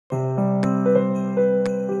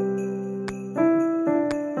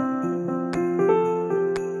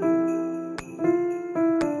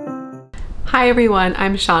Hi everyone,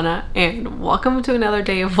 I'm Shauna and welcome to another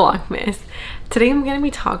day of Vlogmas. Today I'm going to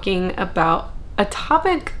be talking about a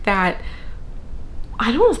topic that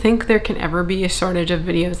I don't think there can ever be a shortage of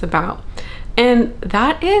videos about, and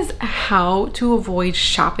that is how to avoid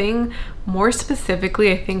shopping. More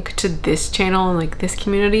specifically, I think to this channel and like this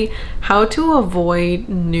community, how to avoid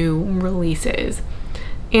new releases.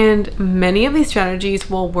 And many of these strategies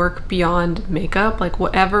will work beyond makeup, like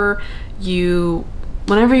whenever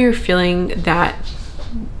you're feeling that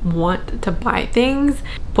want to buy things,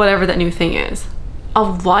 whatever that new thing is. A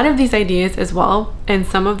lot of these ideas as well, and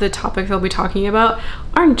some of the topics I'll be talking about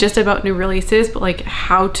aren't just about new releases, but like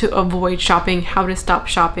how to avoid shopping, how to stop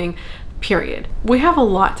shopping, period. We have a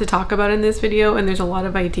lot to talk about in this video and there's a lot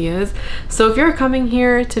of ideas. So if you're coming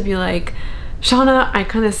here to be like, Shauna, I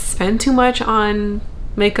kind of spend too much on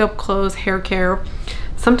makeup, clothes, hair care.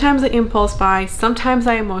 Sometimes I impulse buy, sometimes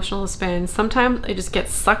I emotional spend, sometimes I just get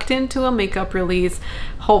sucked into a makeup release.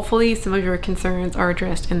 Hopefully some of your concerns are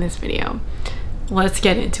addressed in this video. Let's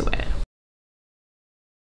get into it.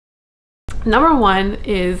 Number one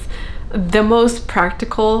is the most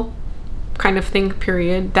practical kind of thing,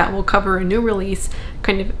 period, that will cover a new release,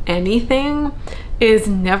 kind of anything, is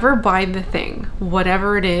never buy the thing,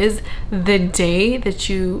 whatever it is, the day that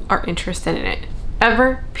you are interested in it.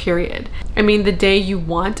 Ever, period. I mean, the day you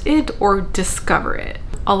want it or discover it.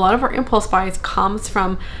 A lot of our impulse buys comes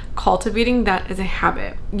from cultivating that as a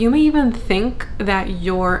habit. You may even think that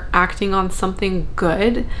you're acting on something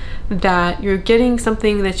good, that you're getting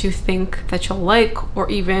something that you think that you'll like, or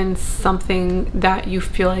even something that you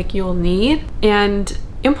feel like you'll need. And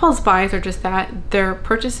impulse buys are just that. They're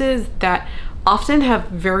purchases that often have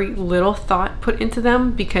very little thought put into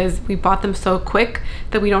them because we bought them so quick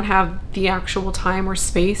that we don't have the actual time or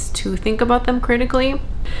space to think about them critically.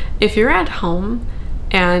 If you're at home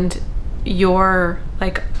and you're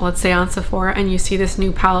like, let's say on Sephora, and you see this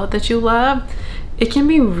new palette that you love, it can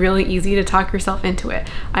be really easy to talk yourself into it.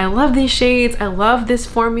 I love these shades, I love this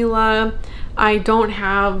formula, I don't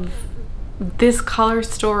have this color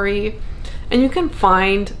story, and you can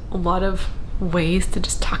find a lot of ways to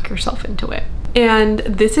just talk yourself into it. And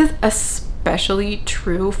this is especially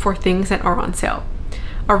true for things that are on sale.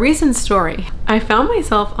 A recent story, I found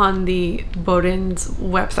myself on the Boden's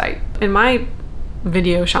website in my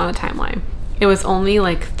video Shauna timeline. It was only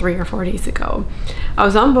like 3 or 4 days ago. I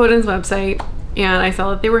was on Boden's website and I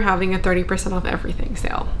saw that they were having a 30% off everything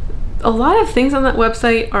sale. A lot of things on that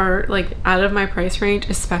website are like out of my price range,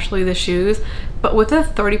 especially the shoes, but with a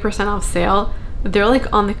 30% off sale, they're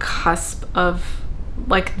like on the cusp of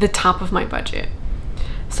like the top of my budget.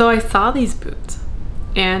 So I saw these boots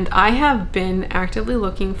and I have been actively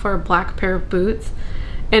looking for a black pair of boots,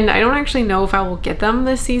 and I don't actually know if I will get them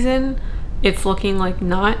this season. It's looking like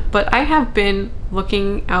not, but I have been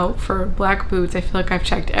looking out for black boots. I feel like I've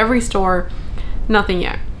checked every store, nothing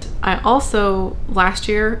yet. I also last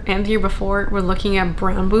year and the year before were looking at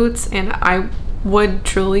brown boots, and I would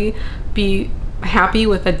truly be happy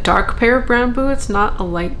with a dark pair of brown boots, not a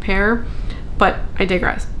light pair, but I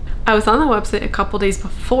digress. I was on the website a couple days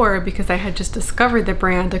before because I had just discovered the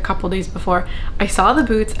brand a couple days before. I saw the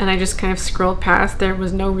boots and I just kind of scrolled past. There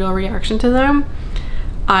was no real reaction to them.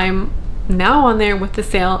 I'm now on there with the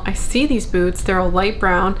sale. I see these boots. They're a light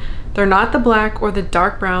brown. They're not the black or the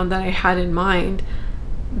dark brown that I had in mind.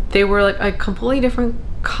 They were like a completely different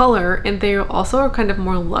color, and they also are kind of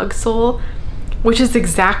more lug sole, which is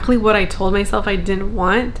exactly what I told myself I didn't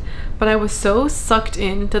want. But I was so sucked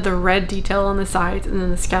into the red detail on the sides and then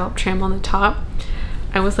the scallop trim on the top.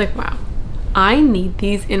 I was like, wow, I need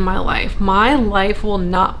these in my life. My life will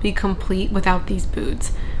not be complete without these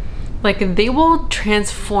boots. Like, they will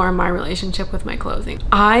transform my relationship with my clothing.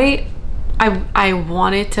 I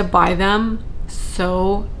wanted to buy them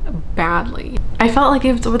so badly. I felt like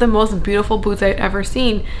it was the most beautiful boots I'd ever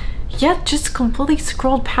seen, yet just completely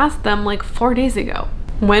scrolled past them like 4 days ago.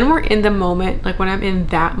 When we're in the moment, like when I'm in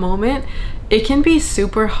that moment, it can be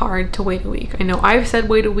super hard to wait a week. I know I've said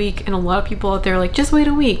wait a week, and a lot of people out there are like, just wait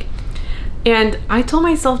a week. And I told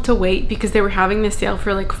myself to wait because they were having the sale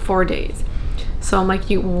for like 4 days. So I'm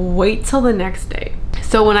like, you wait till the next day.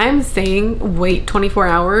 So when I'm saying wait 24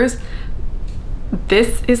 hours,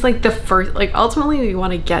 this is like the first, like ultimately we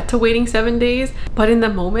want to get to waiting 7 days. But in the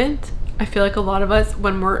moment, I feel like a lot of us,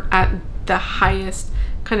 when we're at the highest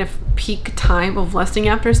kind of peak time of lusting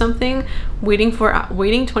after something, waiting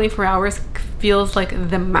 24 hours feels like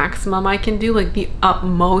the maximum I can do, like the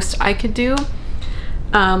utmost I could do.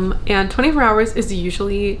 And 24 hours is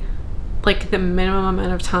usually like the minimum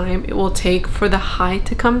amount of time it will take for the high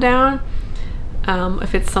to come down,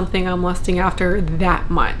 if it's something I'm lusting after that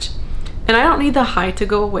much. And I don't need the high to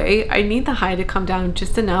go away. I need the high to come down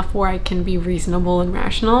just enough where I can be reasonable and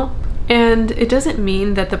rational. And it doesn't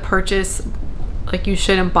mean that the purchase, like, you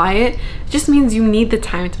shouldn't buy it. It just means you need the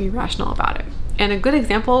time to be rational about it. And a good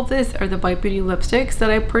example of this are the Bite Beauty lipsticks that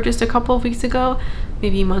I purchased a couple of weeks ago,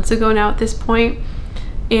 maybe months ago now at this point.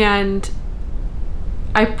 And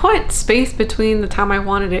I put space between the time I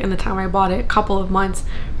wanted it and the time I bought it, a couple of months,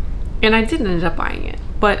 and I didn't end up buying it,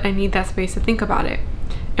 but I need that space to think about it.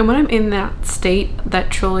 And when I'm in that state, that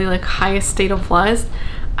truly like highest state of lust,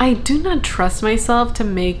 I do not trust myself to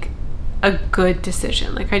make a good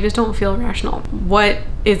decision. Like, I just don't feel rational. What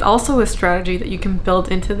is also a strategy that you can build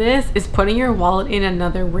into this is putting your wallet in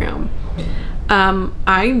another room.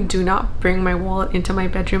 I do not bring my wallet into my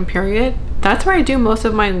bedroom, period. That's where I do most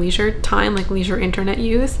of my leisure time, like leisure internet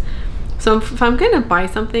use. So if I'm gonna buy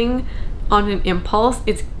something on an impulse,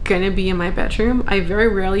 it's gonna be in my bedroom. I very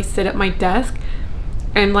rarely sit at my desk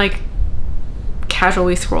and like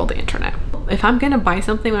casually scroll the internet. If I'm gonna buy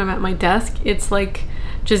something when I'm at my desk, it's like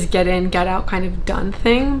just get in, get out kind of done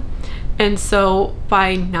thing. And so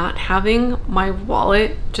by not having my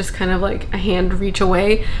wallet just kind of like a hand reach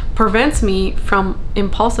away prevents me from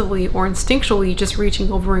impulsively or instinctually just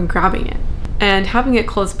reaching over and grabbing it. And having it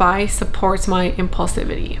close by supports my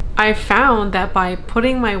impulsivity. I found that by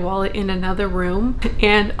putting my wallet in another room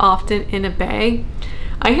and often in a bag,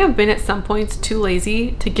 I have been at some points too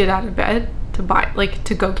lazy to get out of bed to buy, like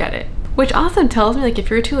to go get it. Which also tells me, like,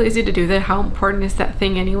 if you're too lazy to do that, how important is that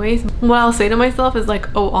thing anyways? What I'll say to myself is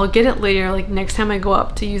like, oh, I'll get it later. Like, next time I go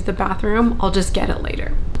up to use the bathroom, I'll just get it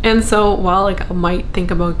later. And so while like I might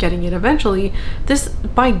think about getting it eventually, this,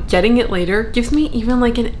 by getting it later, gives me even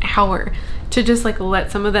like an hour to just like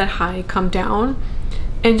let some of that high come down,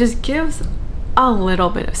 and just gives a little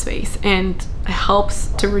bit of space and helps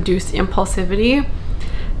to reduce impulsivity.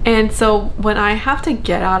 And so when I have to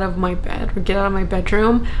get out of my bed or get out of my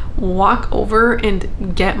bedroom, walk over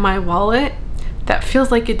and get my wallet, that feels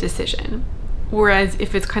like a decision. Whereas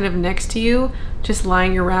if it's kind of next to you, just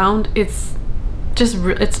lying around, it's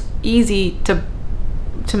easy to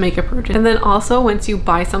make a purchase. And then also, once you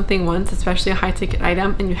buy something once, especially a high ticket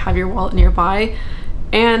item, and you have your wallet nearby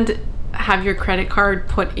and have your credit card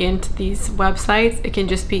put into these websites, it can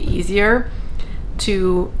just be easier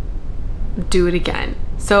to do it again.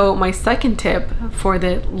 So my second tip for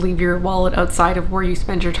the leave your wallet outside of where you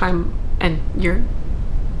spend your time and your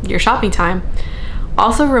shopping time,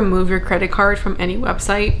 also remove your credit card from any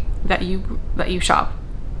website that you shop,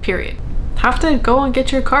 period. Have to go and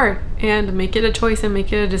get your card and make it a choice and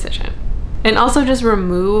make it a decision. And also just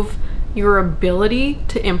remove your ability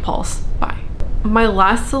to impulse buy. My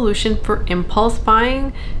last solution for impulse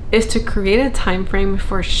buying is to create a time frame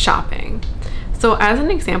for shopping. So as an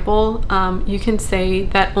example, you can say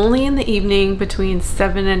that only in the evening between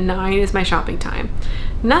 7 and 9 is my shopping time.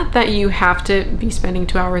 Not that you have to be spending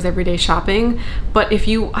 2 hours every day shopping, but if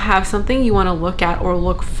you have something you want to look at or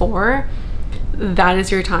look for, that is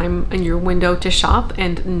your time and your window to shop,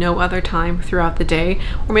 and no other time throughout the day.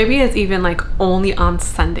 Or maybe it's even like only on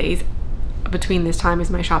Sundays between this time is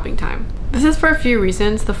my shopping time. This is for a few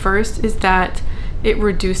reasons. The first is that it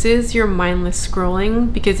reduces your mindless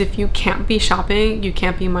scrolling, because if you can't be shopping, you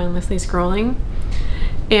can't be mindlessly scrolling.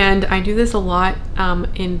 And I do this a lot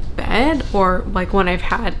in bed, or like when I've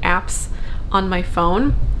had apps on my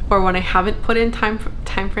phone, or when I haven't put in time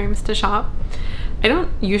frames to shop. I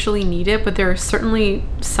don't usually need it, but there are certainly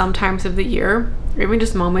some times of the year, or even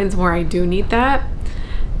just moments where I do need that.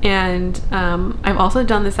 And I've also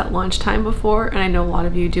done this at lunchtime before, and I know a lot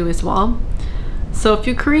of you do as well. So if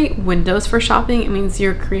you create windows for shopping, it means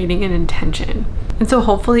you're creating an intention. And so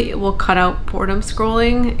hopefully it will cut out boredom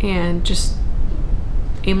scrolling and just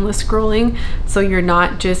aimless scrolling, so you're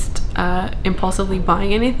not just impulsively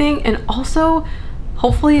buying anything. And also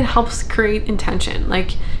hopefully it helps create intention.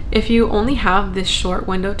 Like, if you only have this short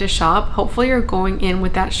window to shop, hopefully you're going in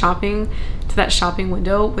with that shopping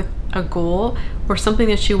window with a goal or something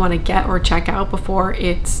that you want to get or check out before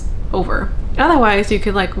it's over. Otherwise, you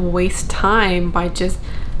could like waste time by just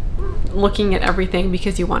looking at everything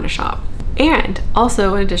because you want to shop. And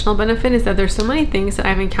also an additional benefit is that there's so many things that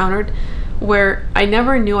I've encountered where I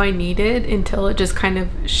never knew I needed until it just kind of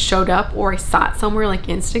showed up, or I saw it somewhere like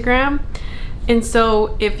Instagram. And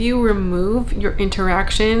so if you remove your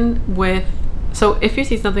interaction with, so if you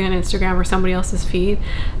see something on Instagram or somebody else's feed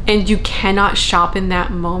and you cannot shop in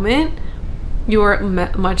that moment, you're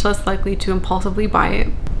much less likely to impulsively buy it.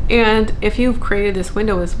 And if you've created this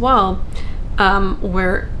window as well,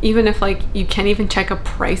 where even if like you can't even check a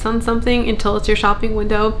price on something until it's your shopping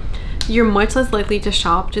window, you're much less likely to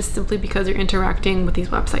shop just simply because you're interacting with these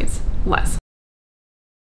websites less.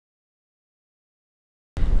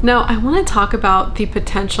 Now, I want to talk about the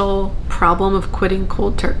potential problem of quitting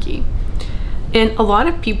cold turkey. And a lot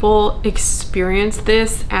of people experience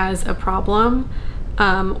this as a problem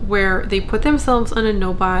where they put themselves on a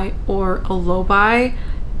no buy or a low buy,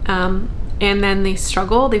 and then they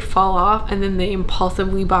struggle, they fall off, and then they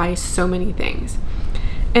impulsively buy so many things.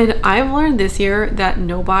 And I've learned this year that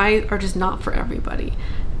no buys are just not for everybody.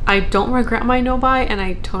 I don't regret my no buy, and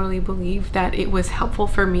I totally believe that it was helpful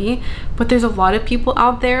for me, but there's a lot of people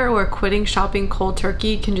out there where quitting shopping cold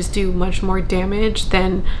turkey can just do much more damage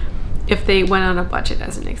than if they went on a budget,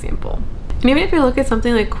 as an example. And even if you look at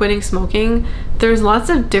something like quitting smoking, there's lots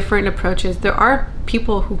of different approaches. There are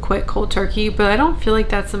people who quit cold turkey, but I don't feel like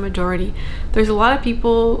that's the majority. There's a lot of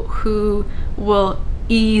people who will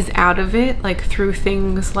ease out of it, like through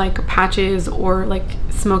things like patches or like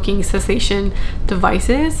smoking cessation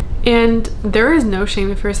devices. And there is no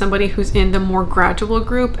shame if you're somebody who's in the more gradual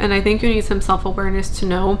group, and I think you need some self-awareness to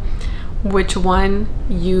know which one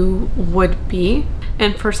you would be.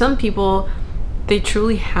 And for some people, they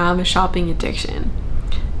truly have a shopping addiction.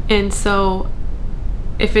 And so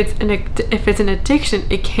if it's an addiction,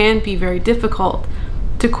 it can be very difficult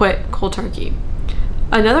to quit cold turkey.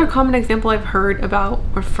 Another common example I've heard about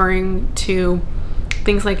referring to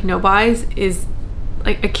things like no buys is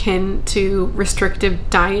like akin to restrictive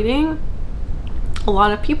dieting. A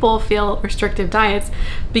lot of people feel restrictive diets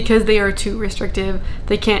because they are too restrictive.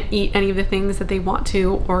 They can't eat any of the things that they want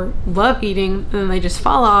to or love eating, and then they just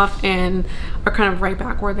fall off and are kind of right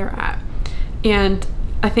back where they're at. And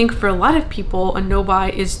I think for a lot of people, a no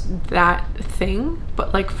buy is that thing,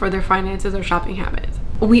 but like for their finances or shopping habits.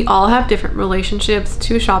 We all have different relationships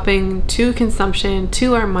to shopping, to consumption,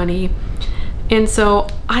 to our money. And so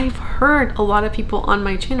I've heard a lot of people on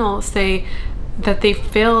my channel say that they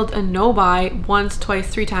failed a no buy once, twice,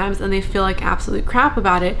 3 times, and they feel like absolute crap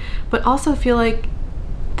about it, but also feel like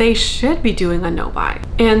they should be doing a no buy.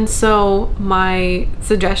 And so my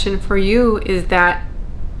suggestion for you is that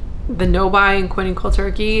the no buy and quitting cold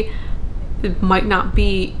turkey, it might not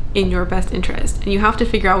be in your best interest, and you have to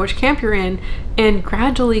figure out which camp you're in, and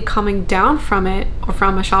gradually coming down from it, or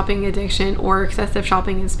from a shopping addiction or excessive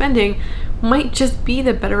shopping and spending, might just be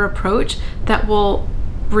the better approach that will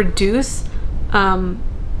reduce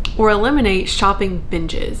or eliminate shopping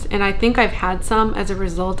binges. And I think I've had some as a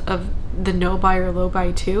result of the no buy or low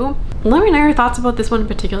buy too. Let me know your thoughts about this one in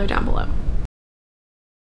particular down below.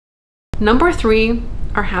 Number 3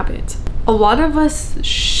 are habits. A lot of us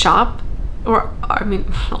shop, or I mean,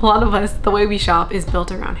 a lot of us, the way we shop is built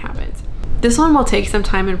around habits. This one will take some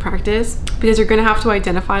time and practice because you're gonna have to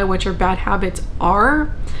identify what your bad habits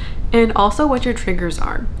are and also what your triggers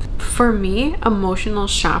are. For me, emotional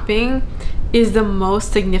shopping is the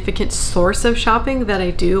most significant source of shopping that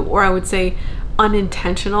I do, or I would say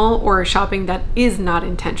unintentional or shopping that is not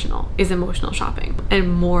intentional is emotional shopping,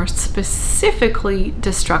 and more specifically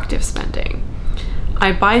destructive spending.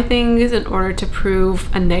 I buy things in order to prove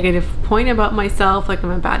a negative point about myself, like I'm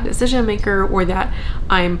a bad decision maker, or that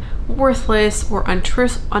I'm worthless or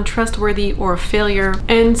untrustworthy or a failure.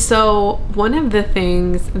 And so one of the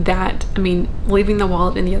things that, I mean, leaving the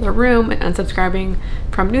wallet in the other room and unsubscribing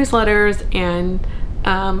from newsletters, and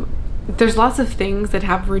there's lots of things that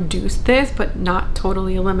have reduced this but not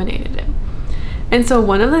totally eliminated it. And so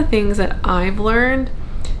one of the things that I've learned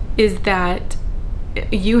is that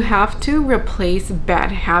you have to replace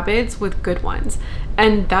bad habits with good ones.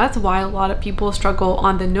 And that's why a lot of people struggle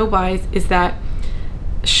on the no buys, is that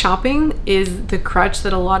shopping is the crutch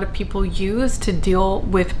that a lot of people use to deal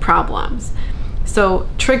with problems. So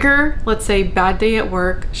trigger, let's say bad day at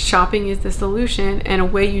work, shopping is the solution, and a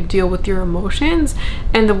way you deal with your emotions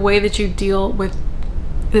and the way that you deal with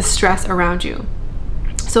the stress around you.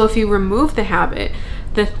 So if you remove the habit,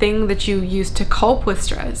 the thing that you use to cope with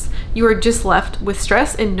stress, you are just left with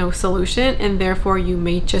stress and no solution, and therefore you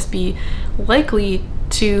may just be likely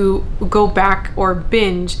to go back or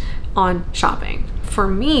binge on shopping. For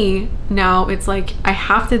me, now it's like I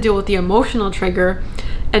have to deal with the emotional trigger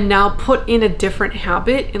and now put in a different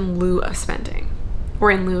habit in lieu of spending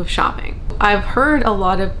or in lieu of shopping. I've heard a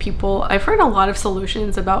lot of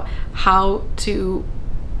solutions about how to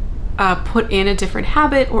put in a different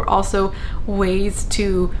habit, or also ways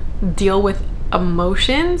to deal with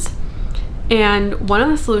emotions. And one of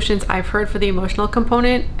the solutions I've heard for the emotional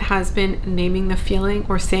component has been naming the feeling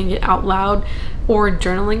or saying it out loud or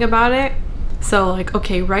journaling about it. So like,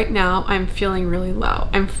 okay, right now I'm feeling really low.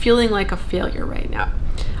 I'm feeling like a failure right now.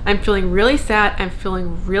 I'm feeling really sad. I'm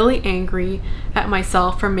feeling really angry at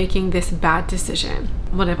myself for making this bad decision.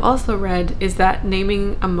 What I've also read is that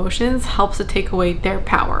naming emotions helps to take away their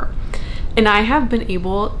power. And I have been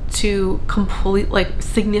able to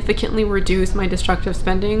significantly reduce my destructive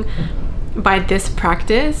spending by this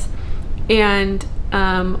practice. And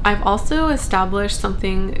I've also established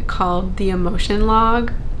something called the emotion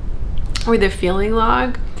log or the feeling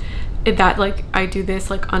log, that like I do this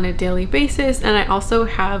like on a daily basis. And I also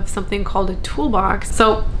have something called a toolbox.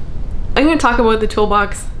 So I'm going to talk about the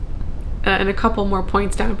toolbox and a couple more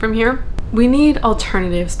points down from here. We need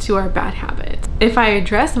alternatives to our bad habits. If I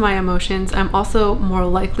address my emotions, I'm also more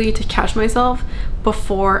likely to catch myself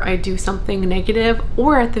before I do something negative,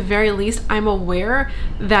 or at the very least, I'm aware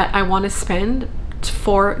that I want to spend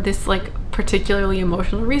for this like particularly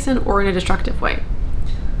emotional reason or in a destructive way.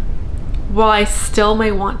 While I still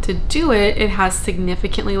may want to do it, it has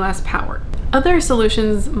significantly less power. Other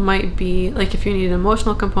solutions might be like if you need an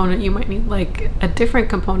emotional component, you might need like a different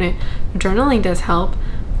component. Journaling does help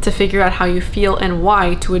to figure out how you feel and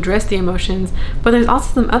why to address the emotions. But there's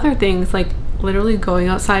also some other things like literally going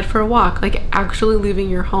outside for a walk, like actually leaving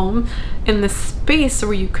your home in the space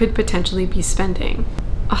where you could potentially be spending.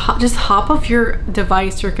 Just hop off your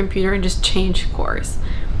device, your computer, and just change course.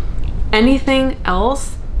 Anything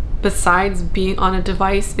else besides being on a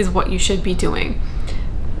device is what you should be doing.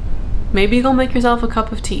 Maybe go make yourself a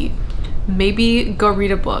cup of tea. Maybe go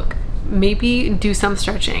read a book. Maybe do some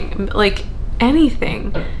stretching. Like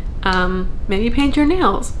anything. Maybe paint your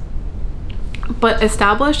nails. But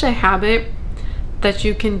establish a habit that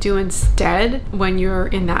you can do instead when you're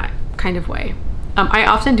in that kind of way. I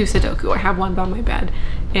often do Sudoku. I have one by my bed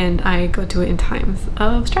and I go to it in times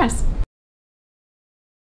of stress.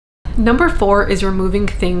 Number 4 is removing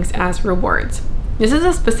things as rewards. This is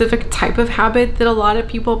a specific type of habit that a lot of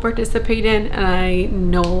people participate in, and I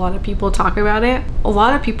know a lot of people talk about it. A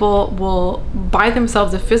lot of people will buy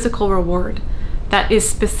themselves a physical reward that is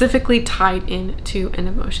specifically tied into an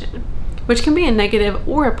emotion, which can be a negative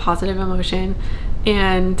or a positive emotion,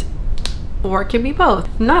 or it can be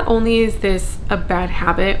both. Not only is this a bad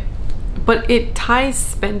habit, but it ties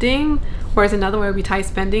spending, whereas another way we tie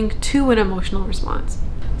spending to an emotional response.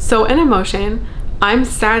 So an emotion, I'm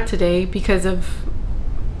sad today because of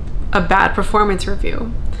a bad performance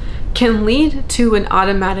review, can lead to an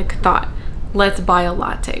automatic thought, let's buy a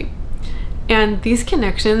latte. And these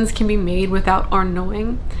connections can be made without our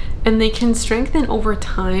knowing, and they can strengthen over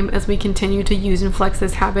time as we continue to use and flex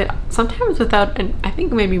this habit, sometimes without, and I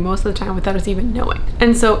think maybe most of the time without us even knowing.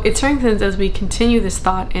 And so it strengthens as we continue this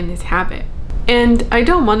thought and this habit. And I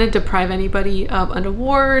don't want to deprive anybody of an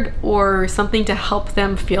award or something to help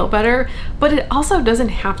them feel better, but it also doesn't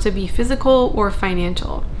have to be physical or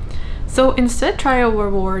financial. So instead, try a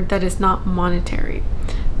reward that is not monetary.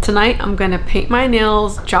 Tonight, I'm gonna paint my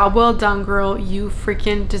nails. Job well done, girl. You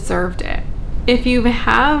freaking deserved it. If you've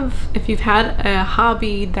had a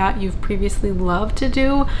hobby that you've previously loved to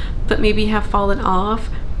do, but maybe have fallen off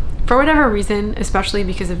for whatever reason, especially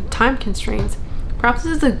because of time constraints, perhaps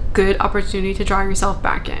this is a good opportunity to draw yourself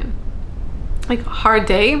back in. Like, hard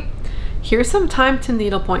day, here's some time to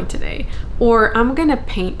needlepoint today, or I'm gonna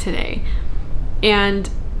paint today. And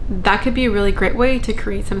that could be a really great way to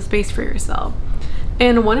create some space for yourself.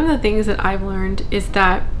 And one of the things that I've learned is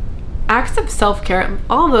that acts of self-care,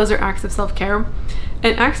 all of those are acts of self-care,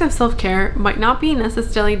 and acts of self-care might not be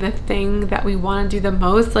necessarily the thing that we want to do the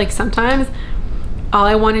most. Like sometimes all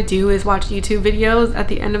I want to do is watch YouTube videos at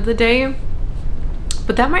the end of the day,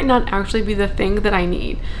 but that might not actually be the thing that I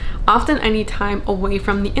need. Often I need time away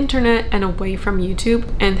from the internet and away from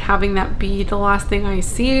YouTube, and having that be the last thing I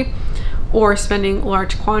see, or spending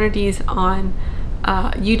large quantities on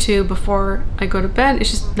YouTube before I go to bed,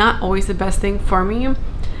 is just not always the best thing for me.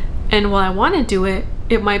 And while I want to do it,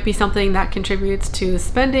 it might be something that contributes to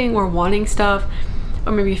spending or wanting stuff,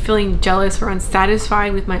 or maybe feeling jealous or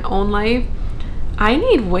unsatisfied with my own life. I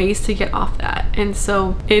need ways to get off that. And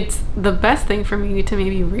so it's the best thing for me to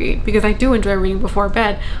maybe read, because I do enjoy reading before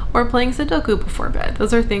bed, or playing Sudoku before bed.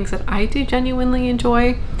 Those are things that I do genuinely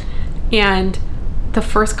enjoy. And the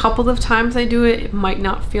first couple of times I do it, it might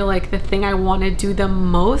not feel like the thing I want to do the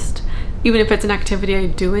most, even if it's an activity I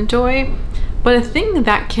do enjoy, but a thing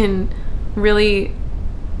that we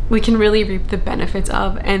can really reap the benefits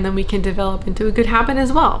of, and then we can develop into a good habit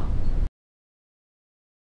as well.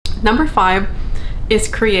 Number 5 is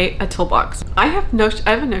create a toolbox. I have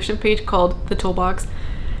a Notion page called the Toolbox,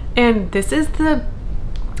 and this is the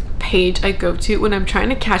page I go to when I'm trying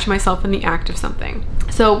to catch myself in the act of something.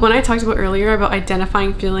 So when I talked about earlier about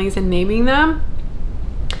identifying feelings and naming them,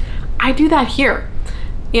 I do that here.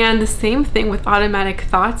 And the same thing with automatic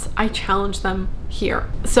thoughts, I challenge them here.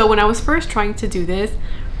 So when I was first trying to do this,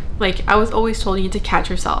 like I was always told you need to catch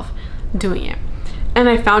yourself. doing it. And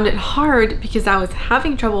I found it hard because I was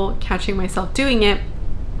having trouble catching myself doing it,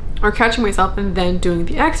 or catching myself and then doing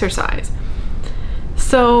the exercise.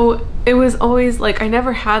 So it was always like I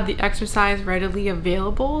never had the exercise readily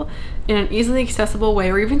available in an easily accessible way,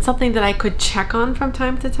 or even something that I could check on from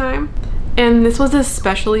time to time. And this was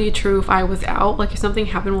especially true if I was out, like if something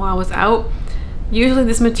happened while I was out. Usually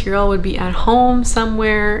this material would be at home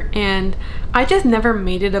somewhere, and I just never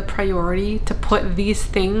made it a priority to put these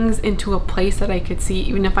things into a place that I could see,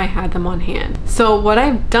 even if I had them on hand. So what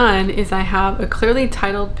I've done is I have a clearly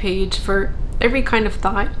titled page for every kind of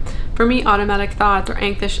thought. For me, automatic thoughts or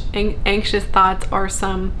anxious thoughts are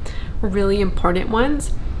some really important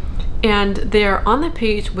ones. And they're on the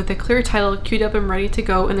page with a clear title queued up and ready to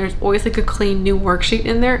go, and there's always like a clean new worksheet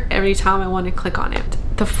in there every time I want to click on it.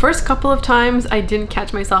 The first couple of times I didn't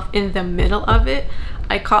catch myself in the middle of it.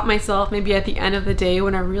 I caught myself maybe at the end of the day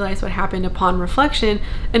when I realized what happened upon reflection,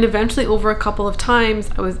 and eventually over a couple of times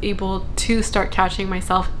I was able to start catching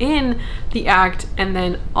myself in the act, and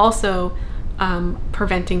then also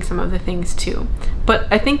preventing some of the things too. But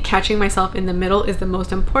I think catching myself in the middle is the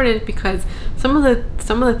most important, because some of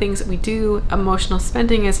the things that we do, emotional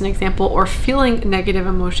spending as an example, or feeling negative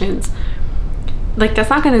emotions, like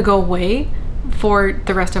that's not going to go away for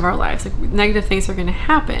the rest of our lives. Like negative things are going to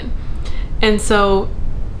happen. And so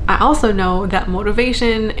I also know that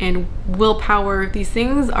motivation and willpower, these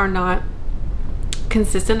things are not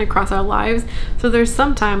consistent across our lives. So there's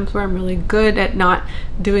some times where I'm really good at not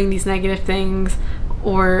doing these negative things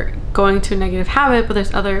or going to a negative habit, but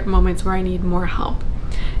there's other moments where I need more help.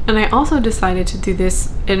 And I also decided to do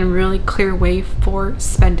this in a really clear way for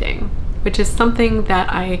spending, which is something that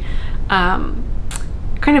I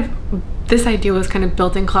this idea was kind of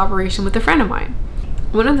built in collaboration with a friend of mine.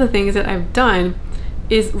 One of the things that I've done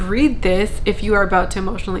is read this if you are about to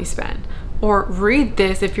emotionally spend, or read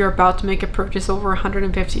this if you're about to make a purchase over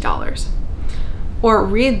 $150, or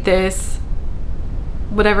read this,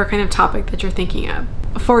 whatever kind of topic that you're thinking of.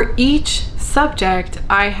 For each subject,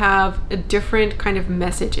 I have a different kind of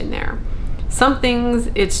message in there. Some things,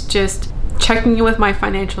 it's just checking in with my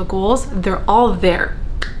financial goals. They're all there.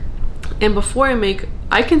 And before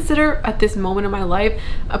I consider at this moment in my life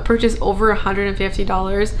a purchase over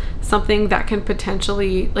 $150 something that can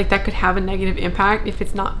potentially, like that could have a negative impact if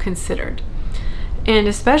it's not considered. And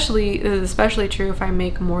this is especially true if I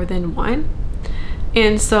make more than one.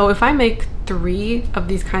 And so if I make 3 of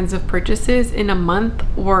these kinds of purchases in a month,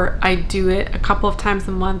 or I do it a couple of times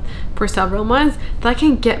a month for several months, that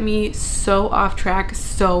can get me so off track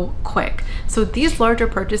so quick. So these larger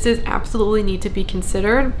purchases absolutely need to be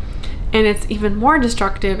considered. And it's even more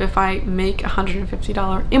destructive if I make a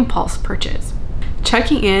 $150 impulse purchase.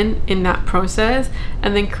 Checking in that process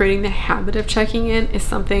and then creating the habit of checking in is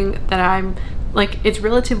something that I'm like, it's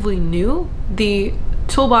relatively new. The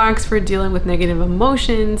toolbox for dealing with negative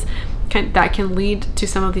emotions that can lead to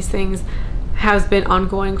some of these things has been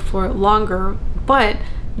ongoing for longer, but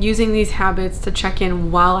using these habits to check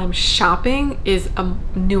in while I'm shopping is a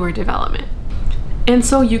newer development. And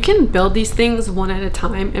so you can build these things one at a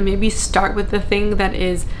time, and maybe start with the thing that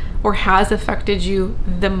is or has affected you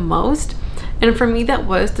the most. And for me, that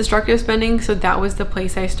was destructive spending. So that was the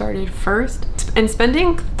place I started first. And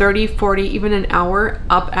spending 30, 40, even an hour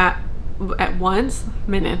up at once,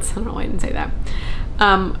 minutes, I don't know why I didn't say that,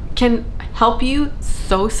 can help you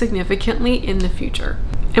so significantly in the future.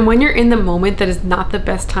 And when you're in the moment, that is not the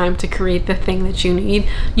best time to create the thing that you need.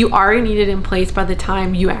 You already need it in place by the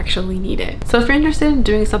time you actually need it. So if you're interested in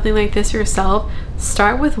doing something like this yourself,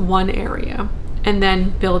 start with one area and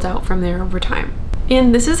then build out from there over time.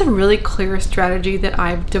 And this is a really clear strategy that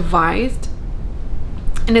I've devised.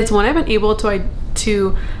 And it's when I've been able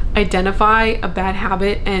to identify a bad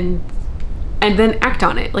habit and then act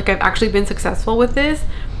on it. Like, I've actually been successful with this.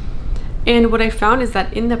 And what I found is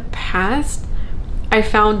that in the past, I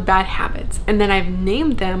found bad habits and then I've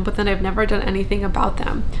named them, but then I've never done anything about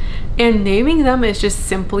them. And naming them is just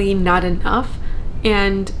simply not enough.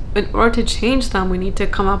 And in order to change them, we need to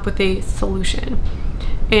come up with a solution.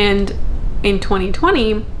 And in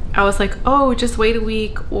 2020, I was like, oh, just wait a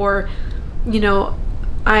week, or, you know,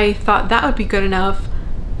 I thought that would be good enough,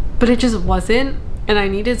 but it just wasn't. And I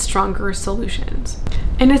needed stronger solutions.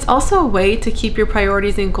 And it's also a way to keep your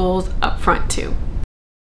priorities and goals up front too.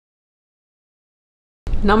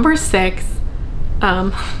 Number 6,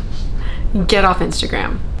 get off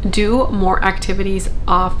Instagram. Do more activities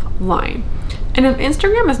offline. And if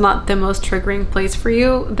Instagram is not the most triggering place for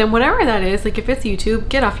you, then whatever that is, like if it's YouTube,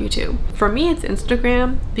 get off YouTube. For me, it's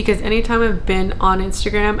Instagram, because anytime I've been on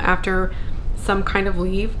Instagram after some kind of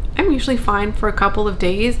leave, I'm usually fine for a couple of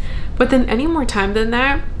days. But then any more time than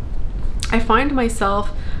that, I find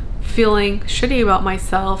myself feeling shitty about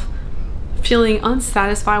myself, feeling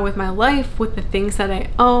unsatisfied with my life, with the things that I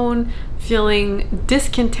own, feeling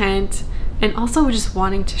discontent, and also just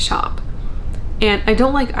wanting to shop. And I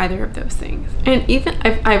don't like either of those things. And even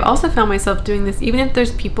I've also found myself doing this even if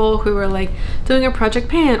there's people who are like doing a project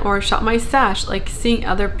pan or shop my stash, like seeing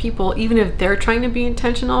other people, even if they're trying to be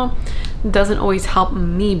intentional, doesn't always help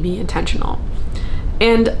me be intentional.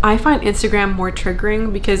 And I find Instagram more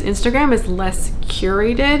triggering because Instagram is less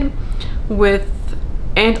curated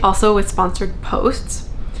and also with sponsored posts.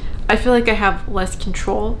 I feel like I have less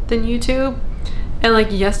control than YouTube. And like,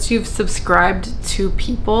 yes, you've subscribed to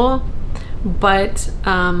people, but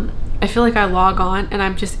I feel like I log on and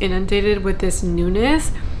I'm just inundated with this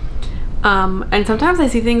newness. And sometimes I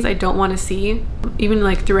see things I don't want to see, even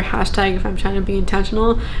like through a hashtag if I'm trying to be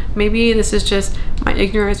intentional. Maybe this is just my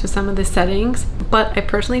ignorance with some of the settings, but I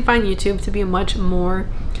personally find YouTube to be a much more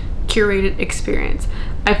curated experience.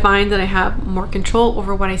 I find that I have more control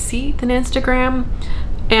over what I see than Instagram.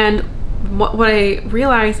 And what I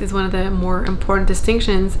realize is one of the more important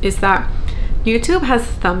distinctions is that YouTube has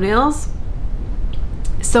thumbnails.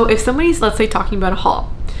 So if somebody's, let's say, talking about a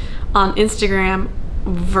haul on Instagram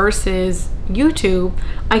versus YouTube,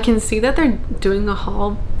 I can see that they're doing a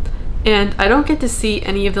haul and I don't get to see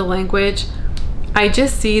any of the language. I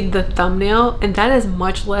just see the thumbnail, and that is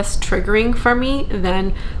much less triggering for me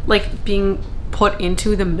than like being put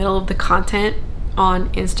into the middle of the content on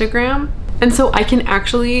Instagram. And so I can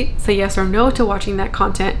actually say yes or no to watching that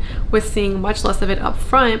content with seeing much less of it up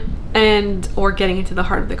front or getting into the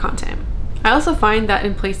heart of the content. I also find that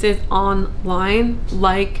in places online,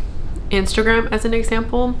 like Instagram as an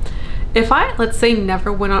example, if I, let's say,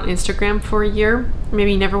 never went on Instagram for a year,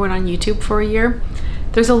 maybe never went on YouTube for a year,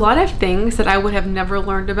 there's a lot of things that I would have never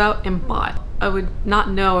learned about and bought. I would not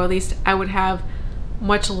know, or at least I would have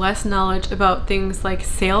much less knowledge about things like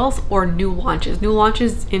sales or new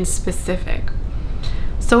launches in specific.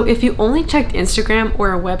 So if you only checked Instagram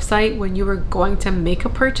or a website when you were going to make a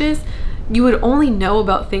purchase, you would only know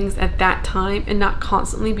about things at that time and not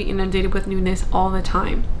constantly be inundated with newness all the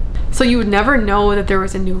time. So you would never know that there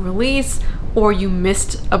was a new release, or you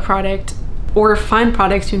missed a product, or find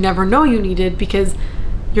products you never know you needed because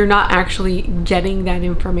you're not actually getting that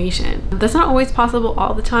information. That's not always possible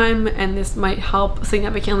all the time, and this might help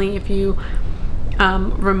significantly if you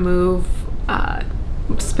remove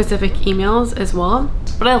specific emails as well.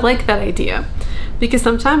 But I like that idea because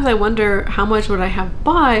sometimes I wonder how much would I have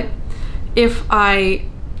bought if I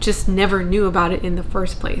just never knew about it in the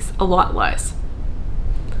first place. A lot less.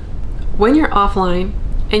 When you're offline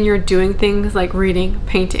and you're doing things like reading,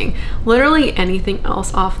 painting, literally anything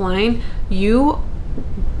else offline, you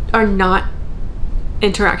are not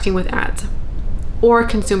interacting with ads or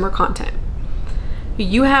consumer content.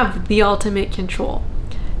 You have the ultimate control.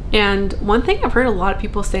 And one thing I've heard a lot of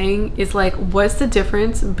people saying is like, what's the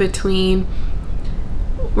difference between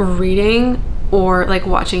reading or like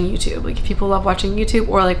watching YouTube? Like if people love watching YouTube,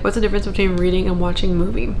 or like what's the difference between reading and watching a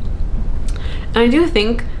movie? And I do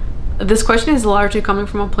think this question is largely coming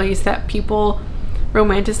from a place that people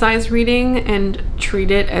romanticize reading and treat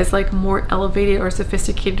it as like more elevated or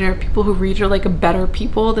sophisticated, or people who read are like better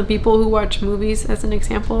people than people who watch movies, as an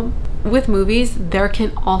example. With movies, there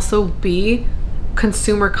can also be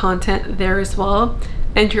consumer content there as well,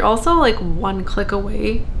 and you're also like one click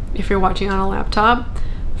away, if you're watching on a laptop,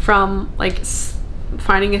 from like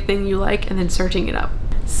finding a thing you like and then searching it up.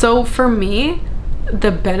 So for me,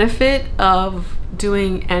 the benefit of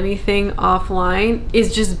doing anything offline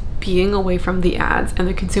is just being away from the ads and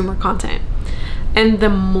the consumer content. And the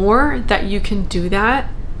more that you can do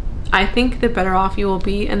that, I think the better off you will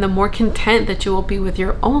be, and the more content that you will be with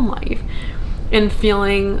your own life and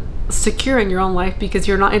feeling secure in your own life, because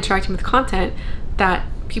you're not interacting with content that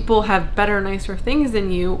people have better, nicer things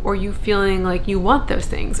than you, or you feeling like you want those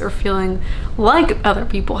things, or feeling like other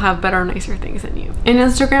people have better, nicer things than you. And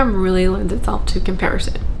Instagram really lends itself to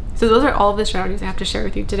comparison. So those are all of the strategies I have to share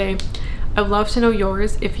with you today. I'd love to know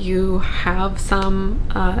yours if you have some,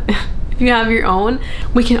 if you have your own.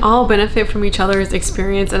 We can all benefit from each other's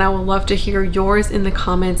experience, and I would love to hear yours in the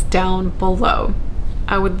comments down below.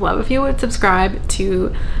 I would love if you would subscribe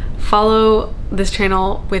to follow this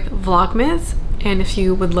channel with Vlogmas, and if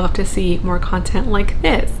you would love to see more content like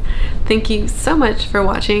this. Thank you so much for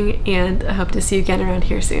watching, and I hope to see you again around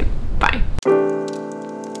here soon. Bye.